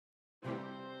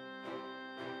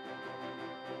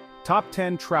Top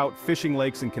 10 Trout Fishing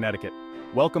Lakes in Connecticut.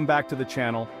 Welcome back to the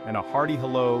channel, and a hearty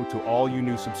hello to all you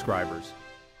new subscribers.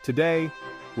 Today,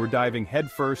 we're diving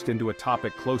headfirst into a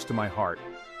topic close to my heart,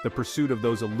 the pursuit of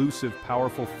those elusive,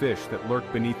 powerful fish that lurk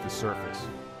beneath the surface.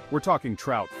 We're talking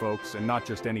trout, folks, and not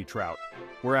just any trout.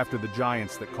 We're after the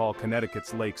giants that call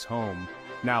Connecticut's lakes home.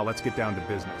 Now let's get down to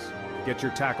business. Get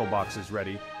your tackle boxes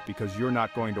ready, because you're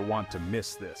not going to want to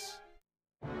miss this.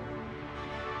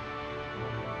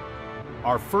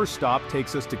 Our first stop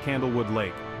takes us to Candlewood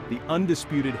Lake, the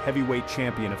undisputed heavyweight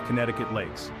champion of Connecticut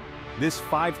lakes. This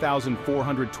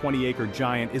 5,420-acre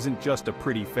giant isn't just a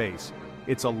pretty face.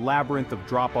 It's a labyrinth of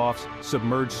drop-offs,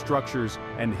 submerged structures,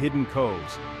 and hidden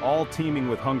coves, all teeming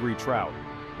with hungry trout.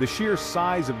 The sheer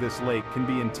size of this lake can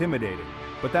be intimidating,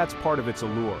 but that's part of its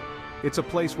allure. It's a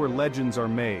place where legends are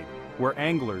made, where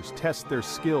anglers test their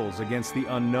skills against the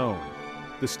unknown.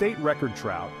 The state record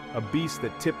trout, a beast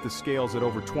that tipped the scales at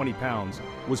over 20 pounds,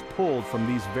 was pulled from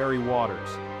these very waters.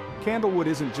 Candlewood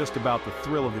isn't just about the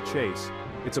thrill of the chase,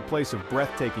 it's a place of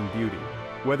breathtaking beauty.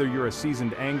 Whether you're a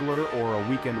seasoned angler or a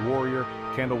weekend warrior,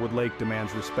 Candlewood Lake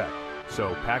demands respect.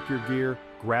 So pack your gear,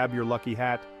 grab your lucky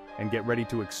hat, and get ready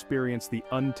to experience the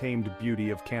untamed beauty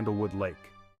of Candlewood Lake.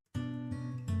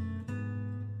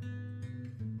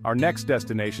 Our next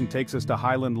destination takes us to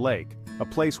Highland Lake, a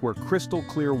place where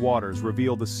crystal-clear waters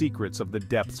reveal the secrets of the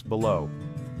depths below.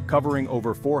 Covering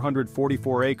over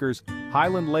 444 acres,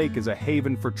 Highland Lake is a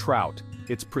haven for trout,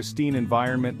 its pristine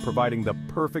environment providing the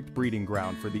perfect breeding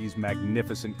ground for these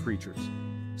magnificent creatures.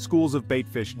 Schools of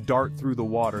baitfish dart through the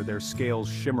water, their scales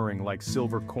shimmering like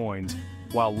silver coins,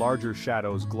 while larger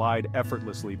shadows glide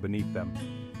effortlessly beneath them.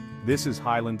 This is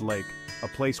Highland Lake, a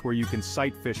place where you can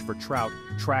sight fish for trout,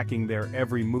 tracking their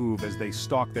every move as they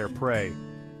stalk their prey.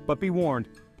 But be warned,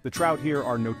 the trout here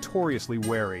are notoriously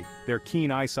wary, their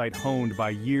keen eyesight honed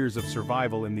by years of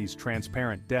survival in these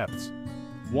transparent depths.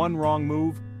 One wrong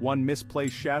move, one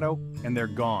misplaced shadow, and they're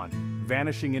gone,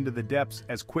 vanishing into the depths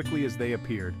as quickly as they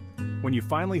appeared. When you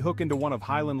finally hook into one of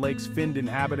Highland Lake's finned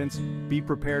inhabitants, be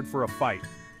prepared for a fight.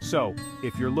 So,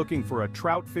 if you're looking for a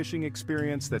trout fishing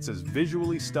experience that's as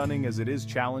visually stunning as it is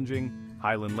challenging,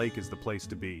 Highland Lake is the place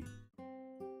to be.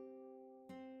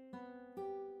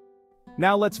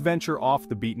 Now let's venture off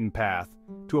the beaten path,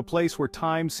 to a place where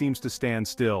time seems to stand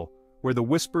still, where the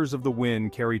whispers of the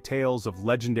wind carry tales of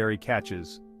legendary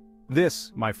catches.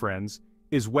 This, my friends,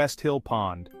 is West Hill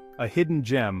Pond, a hidden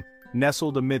gem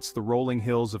nestled amidst the rolling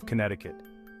hills of Connecticut.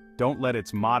 Don't let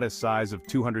its modest size of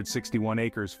 261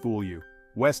 acres fool you.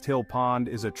 West Hill Pond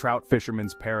is a trout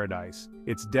fisherman's paradise,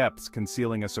 its depths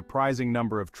concealing a surprising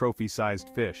number of trophy-sized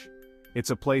fish.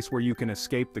 It's a place where you can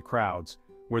escape the crowds,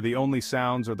 where the only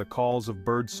sounds are the calls of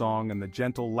birdsong and the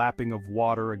gentle lapping of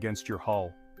water against your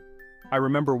hull. I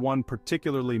remember one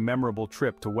particularly memorable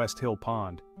trip to West Hill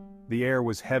Pond. The air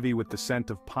was heavy with the scent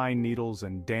of pine needles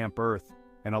and damp earth,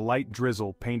 and a light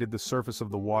drizzle painted the surface of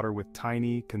the water with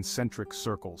tiny, concentric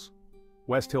circles.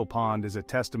 West Hill Pond is a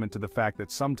testament to the fact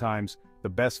that sometimes the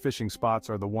best fishing spots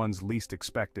are the ones least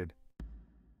expected.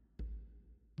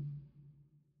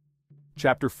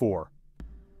 Chapter 4.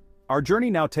 Our journey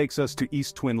now takes us to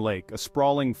East Twin Lake, a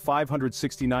sprawling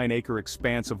 569-acre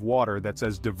expanse of water that's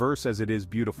as diverse as it is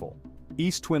beautiful.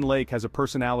 East Twin Lake has a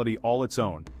personality all its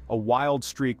own, a wild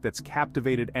streak that's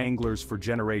captivated anglers for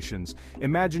generations.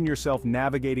 Imagine yourself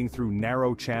navigating through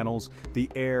narrow channels, the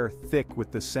air thick with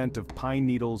the scent of pine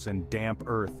needles and damp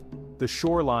earth. The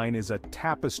shoreline is a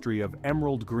tapestry of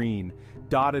emerald green,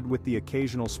 dotted with the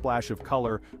occasional splash of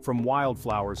color from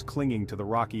wildflowers clinging to the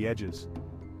rocky edges.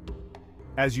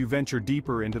 As you venture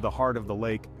deeper into the heart of the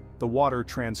lake, the water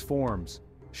transforms,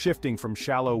 shifting from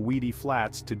shallow weedy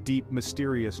flats to deep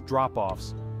mysterious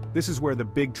drop-offs. This is where the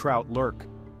big trout lurk,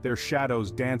 their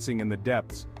shadows dancing in the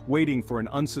depths, waiting for an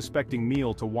unsuspecting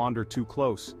meal to wander too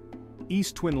close.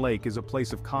 East Twin Lake is a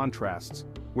place of contrasts,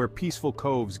 where peaceful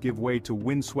coves give way to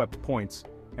windswept points,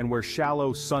 and where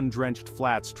shallow, sun-drenched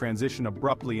flats transition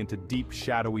abruptly into deep,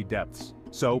 shadowy depths.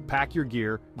 So, pack your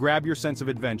gear, grab your sense of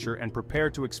adventure, and prepare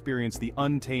to experience the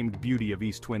untamed beauty of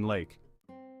East Twin Lake.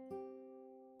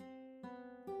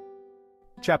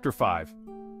 Chapter 5.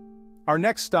 Our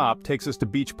next stop takes us to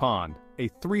Beach Pond, a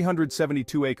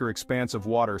 372-acre expanse of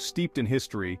water steeped in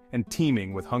history and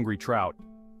teeming with hungry trout.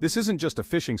 This isn't just a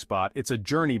fishing spot, it's a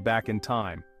journey back in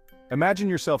time. Imagine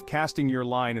yourself casting your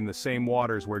line in the same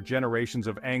waters where generations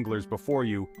of anglers before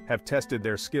you have tested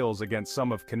their skills against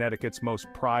some of Connecticut's most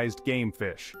prized game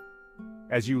fish.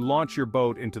 As you launch your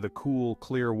boat into the cool,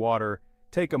 clear water,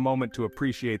 take a moment to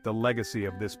appreciate the legacy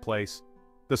of this place.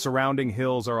 The surrounding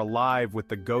hills are alive with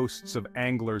the ghosts of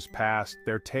anglers past,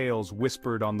 their tales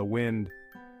whispered on the wind.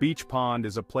 Beach Pond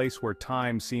is a place where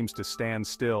time seems to stand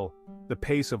still. The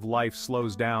pace of life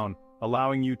slows down,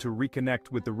 allowing you to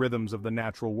reconnect with the rhythms of the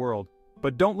natural world.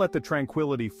 But don't let the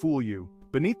tranquility fool you.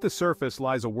 Beneath the surface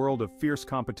lies a world of fierce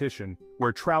competition,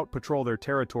 where trout patrol their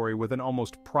territory with an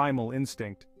almost primal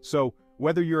instinct. So,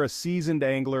 whether you're a seasoned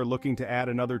angler looking to add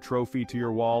another trophy to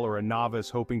your wall or a novice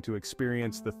hoping to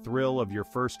experience the thrill of your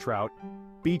first trout,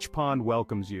 Beach Pond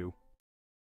welcomes you.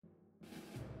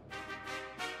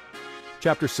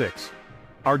 Chapter 6.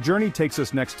 Our journey takes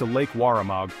us next to Lake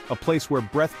Warramog, a place where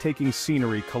breathtaking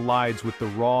scenery collides with the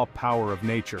raw power of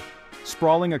nature.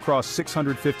 Sprawling across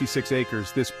 656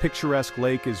 acres, this picturesque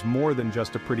lake is more than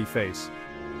just a pretty face.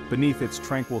 Beneath its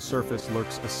tranquil surface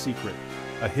lurks a secret,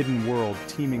 a hidden world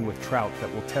teeming with trout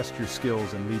that will test your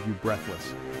skills and leave you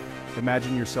breathless.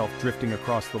 Imagine yourself drifting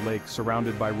across the lake,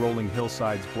 surrounded by rolling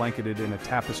hillsides blanketed in a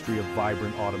tapestry of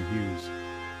vibrant autumn hues.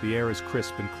 The air is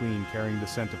crisp and clean, carrying the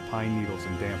scent of pine needles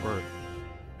and damp earth.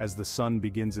 As the sun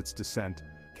begins its descent,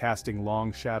 casting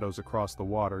long shadows across the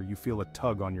water, you feel a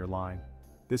tug on your line.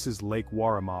 This is Lake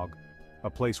Warramog, a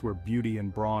place where beauty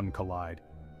and brawn collide,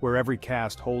 where every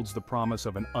cast holds the promise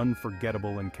of an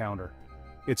unforgettable encounter.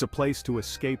 It's a place to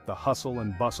escape the hustle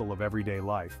and bustle of everyday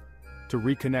life, to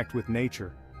reconnect with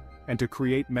nature, and to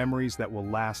create memories that will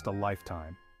last a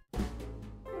lifetime.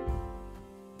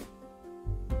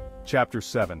 Chapter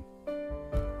 7.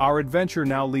 Our adventure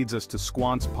now leads us to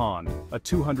Squance Pond, a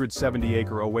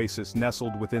 270-acre oasis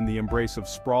nestled within the embrace of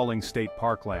sprawling state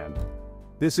parkland.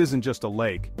 This isn't just a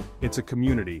lake, it's a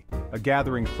community, a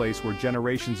gathering place where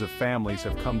generations of families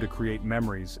have come to create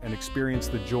memories and experience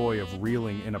the joy of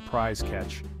reeling in a prize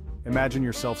catch. Imagine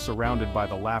yourself surrounded by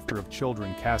the laughter of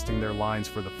children casting their lines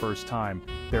for the first time,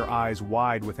 their eyes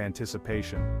wide with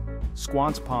anticipation.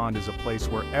 Squance Pond is a place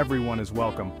where everyone is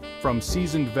welcome, from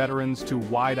seasoned veterans to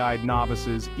wide-eyed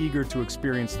novices eager to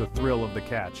experience the thrill of the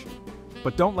catch.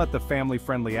 But don't let the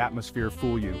family-friendly atmosphere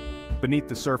fool you. Beneath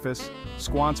the surface,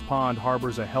 Squance Pond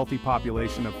harbors a healthy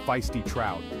population of feisty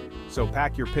trout. So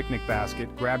pack your picnic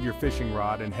basket, grab your fishing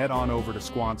rod, and head on over to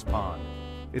Squance Pond.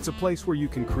 It's a place where you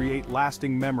can create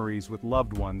lasting memories with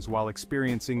loved ones while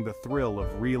experiencing the thrill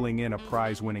of reeling in a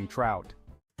prize-winning trout.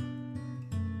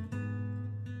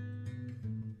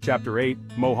 Chapter 8,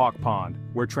 Mohawk Pond,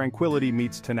 where tranquility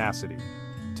meets tenacity.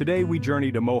 Today we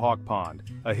journey to Mohawk Pond,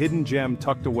 a hidden gem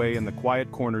tucked away in the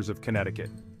quiet corners of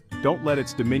Connecticut. Don't let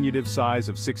its diminutive size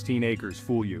of 16 acres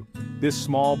fool you. This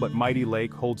small but mighty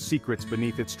lake holds secrets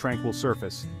beneath its tranquil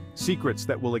surface, secrets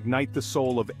that will ignite the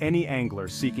soul of any angler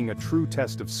seeking a true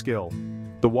test of skill.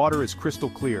 The water is crystal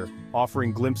clear,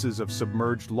 offering glimpses of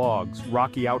submerged logs,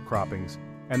 rocky outcroppings,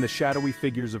 and the shadowy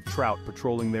figures of trout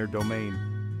patrolling their domain.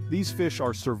 These fish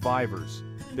are survivors,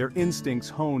 their instincts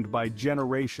honed by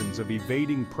generations of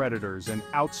evading predators and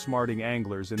outsmarting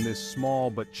anglers in this small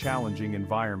but challenging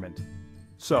environment.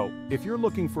 So, if you're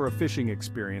looking for a fishing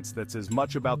experience that's as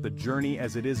much about the journey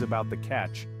as it is about the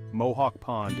catch, Mohawk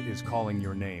Pond is calling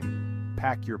your name.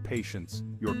 Pack your patience,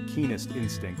 your keenest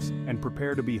instincts, and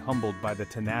prepare to be humbled by the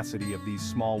tenacity of these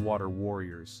small water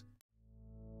warriors.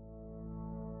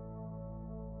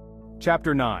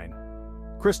 Chapter 9.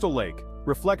 Crystal Lake,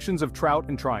 Reflections of Trout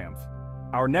and Triumph.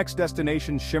 Our next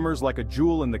destination shimmers like a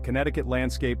jewel in the Connecticut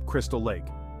landscape, Crystal Lake.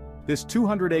 This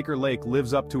 200-acre lake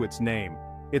lives up to its name.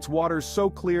 Its waters so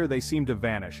clear they seem to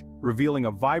vanish, revealing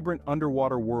a vibrant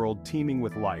underwater world teeming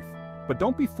with life. But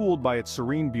don't be fooled by its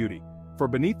serene beauty, for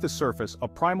beneath the surface a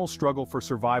primal struggle for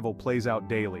survival plays out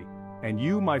daily, and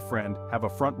you, my friend, have a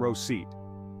front-row seat.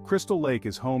 Crystal Lake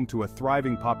is home to a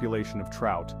thriving population of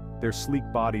trout, their sleek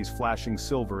bodies flashing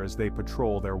silver as they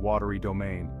patrol their watery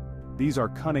domain. These are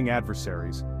cunning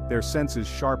adversaries, their senses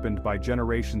sharpened by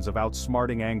generations of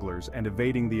outsmarting anglers and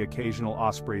evading the occasional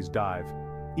osprey's dive.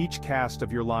 Each cast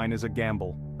of your line is a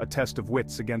gamble, a test of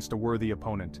wits against a worthy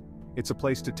opponent. It's a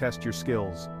place to test your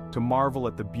skills, to marvel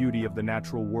at the beauty of the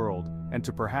natural world, and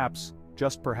to perhaps,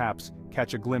 just perhaps,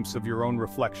 catch a glimpse of your own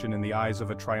reflection in the eyes of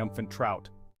a triumphant trout.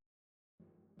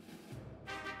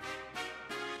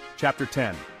 Chapter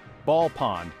 10. Ball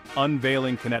Pond,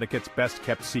 Unveiling Connecticut's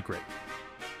Best-Kept Secret.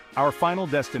 Our final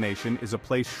destination is a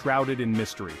place shrouded in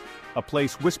mystery, a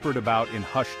place whispered about in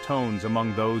hushed tones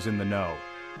among those in the know.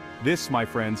 This, my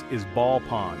friends, is Ball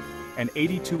Pond, an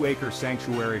 82-acre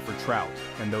sanctuary for trout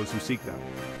and those who seek them.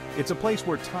 It's a place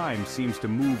where time seems to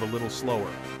move a little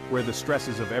slower, where the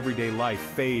stresses of everyday life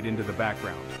fade into the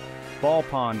background. Ball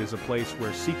Pond is a place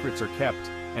where secrets are kept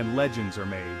and legends are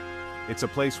made. It's a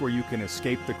place where you can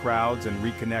escape the crowds and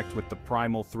reconnect with the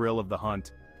primal thrill of the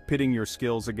hunt, pitting your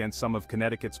skills against some of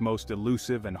Connecticut's most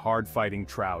elusive and hard-fighting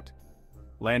trout.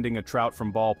 Landing a trout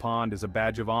from Ball Pond is a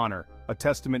badge of honor, a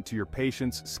testament to your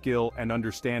patience, skill, and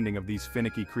understanding of these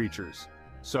finicky creatures.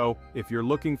 So, if you're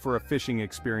looking for a fishing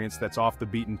experience that's off the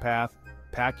beaten path,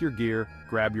 pack your gear,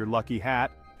 grab your lucky hat,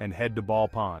 and head to Ball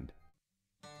Pond.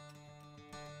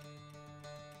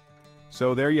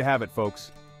 So there you have it,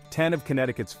 folks. 10 of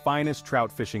Connecticut's finest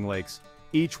trout fishing lakes,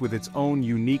 each with its own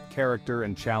unique character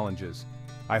and challenges.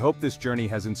 I hope this journey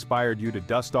has inspired you to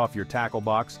dust off your tackle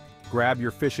box, grab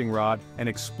your fishing rod, and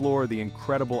explore the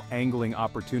incredible angling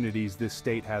opportunities this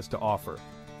state has to offer.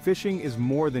 Fishing is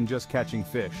more than just catching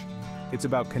fish. It's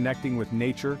about connecting with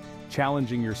nature,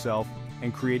 challenging yourself,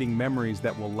 and creating memories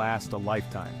that will last a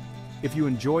lifetime. If you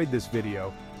enjoyed this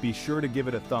video, be sure to give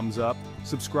it a thumbs up,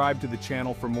 subscribe to the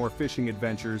channel for more fishing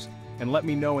adventures, and let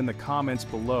me know in the comments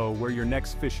below where your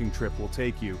next fishing trip will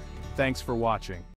take you. Thanks for watching.